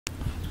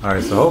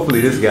Alright, so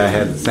hopefully this guy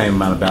has the same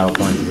amount of battle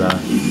points as I.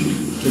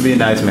 It'll be a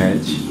nice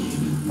match.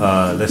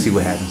 Let's see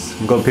what happens.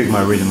 I'm gonna pick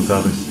my original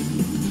colors.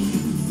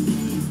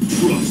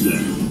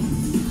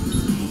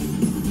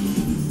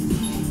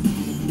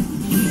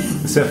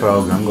 Except for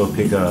Ogre, I'm gonna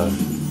pick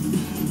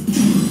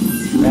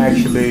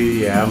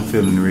actually, yeah, I'm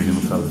feeling the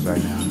original colors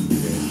right now.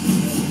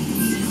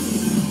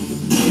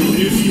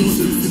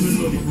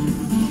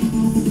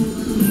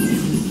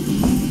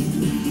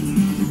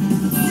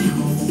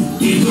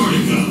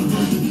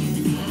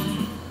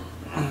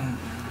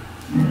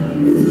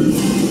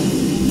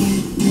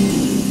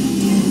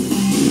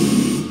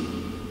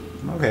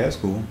 Okay, that's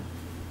cool.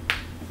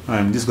 Alright,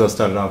 I'm just gonna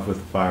start it off with a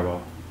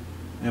fireball.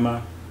 Am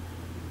I?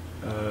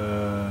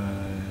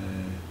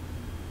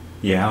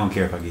 Yeah, I don't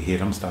care if I get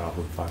hit. I'm gonna start off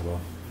with a fireball.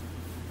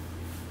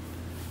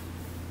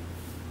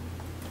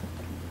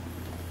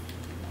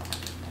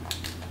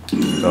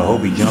 So I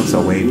hope he jumps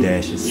or wave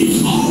dashes.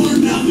 It's all or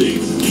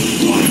nothing.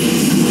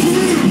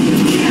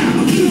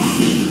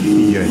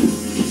 Yeah,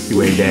 he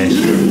wave dash.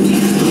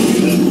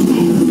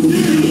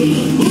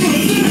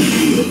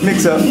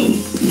 Mix up.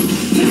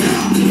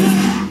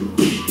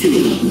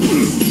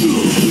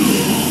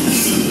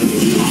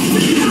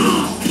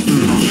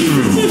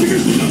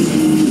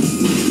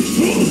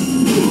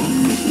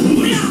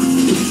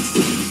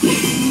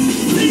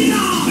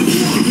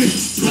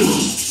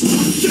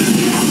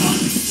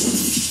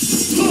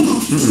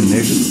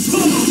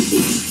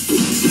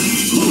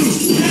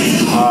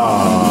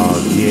 Oh,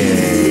 yeah.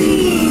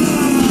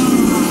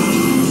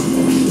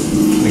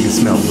 Nigga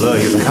smell blood.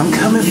 He's like, I'm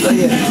coming for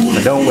you.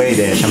 But don't wave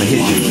dash, I'm gonna hit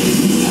you.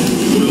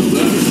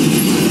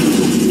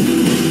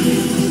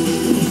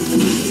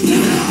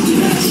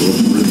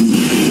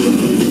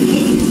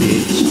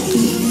 Bitch.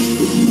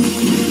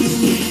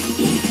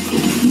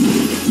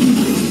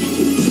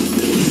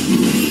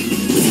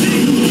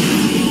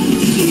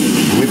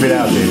 Whip it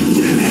out there.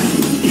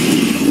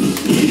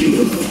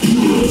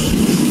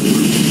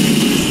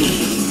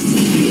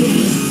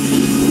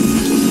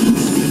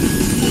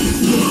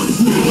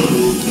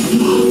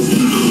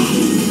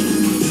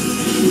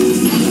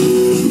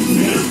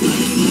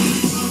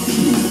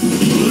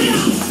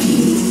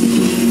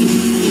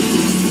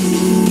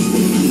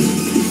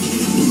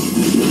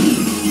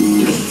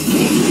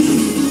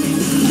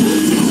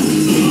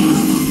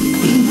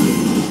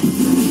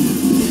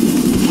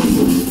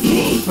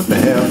 What the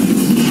hell?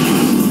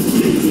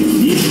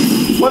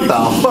 What the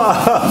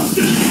fuck?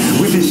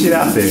 Whip this shit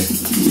out there.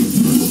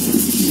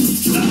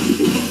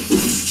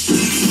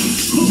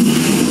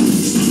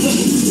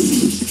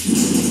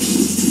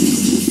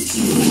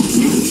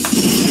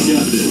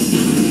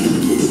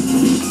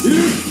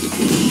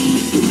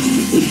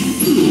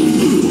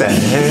 What the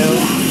hell?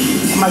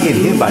 I'm not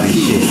getting hit by this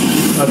shit.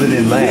 Other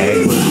than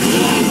lag, but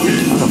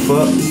what the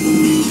fuck?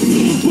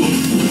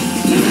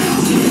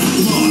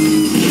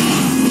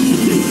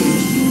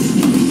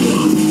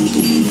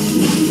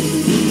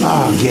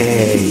 Oh,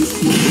 yay.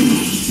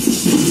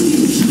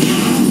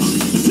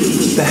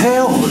 The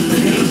hell?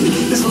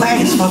 This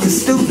lag is fucking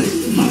stupid.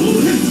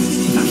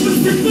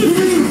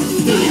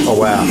 Oh,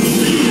 wow.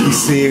 You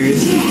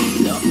serious? You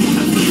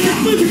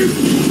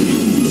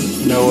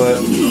know what?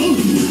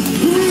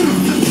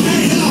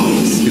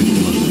 Stupid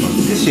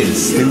motherfucker. This shit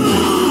is stupid.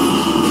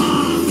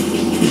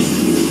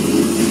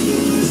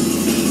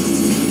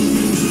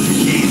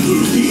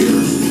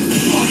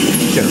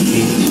 Shut up,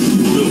 Peach.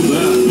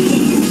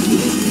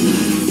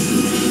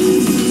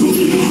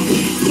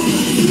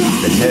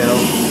 The hell?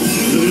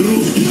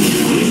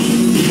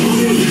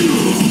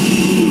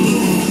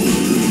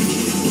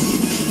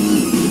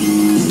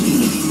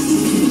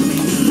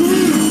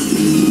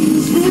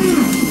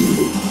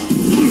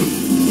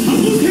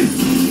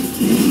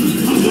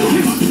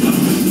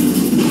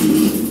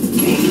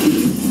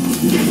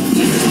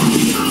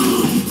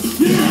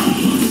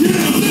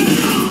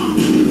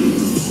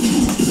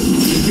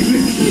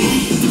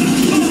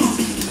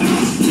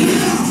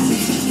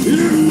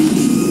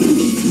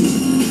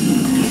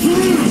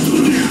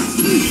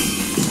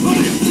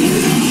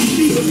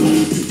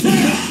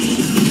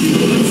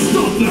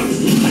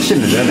 I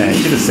shouldn't have done that. I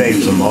should have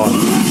saved some more.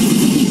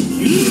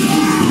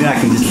 Then I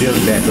can just build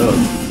it back up.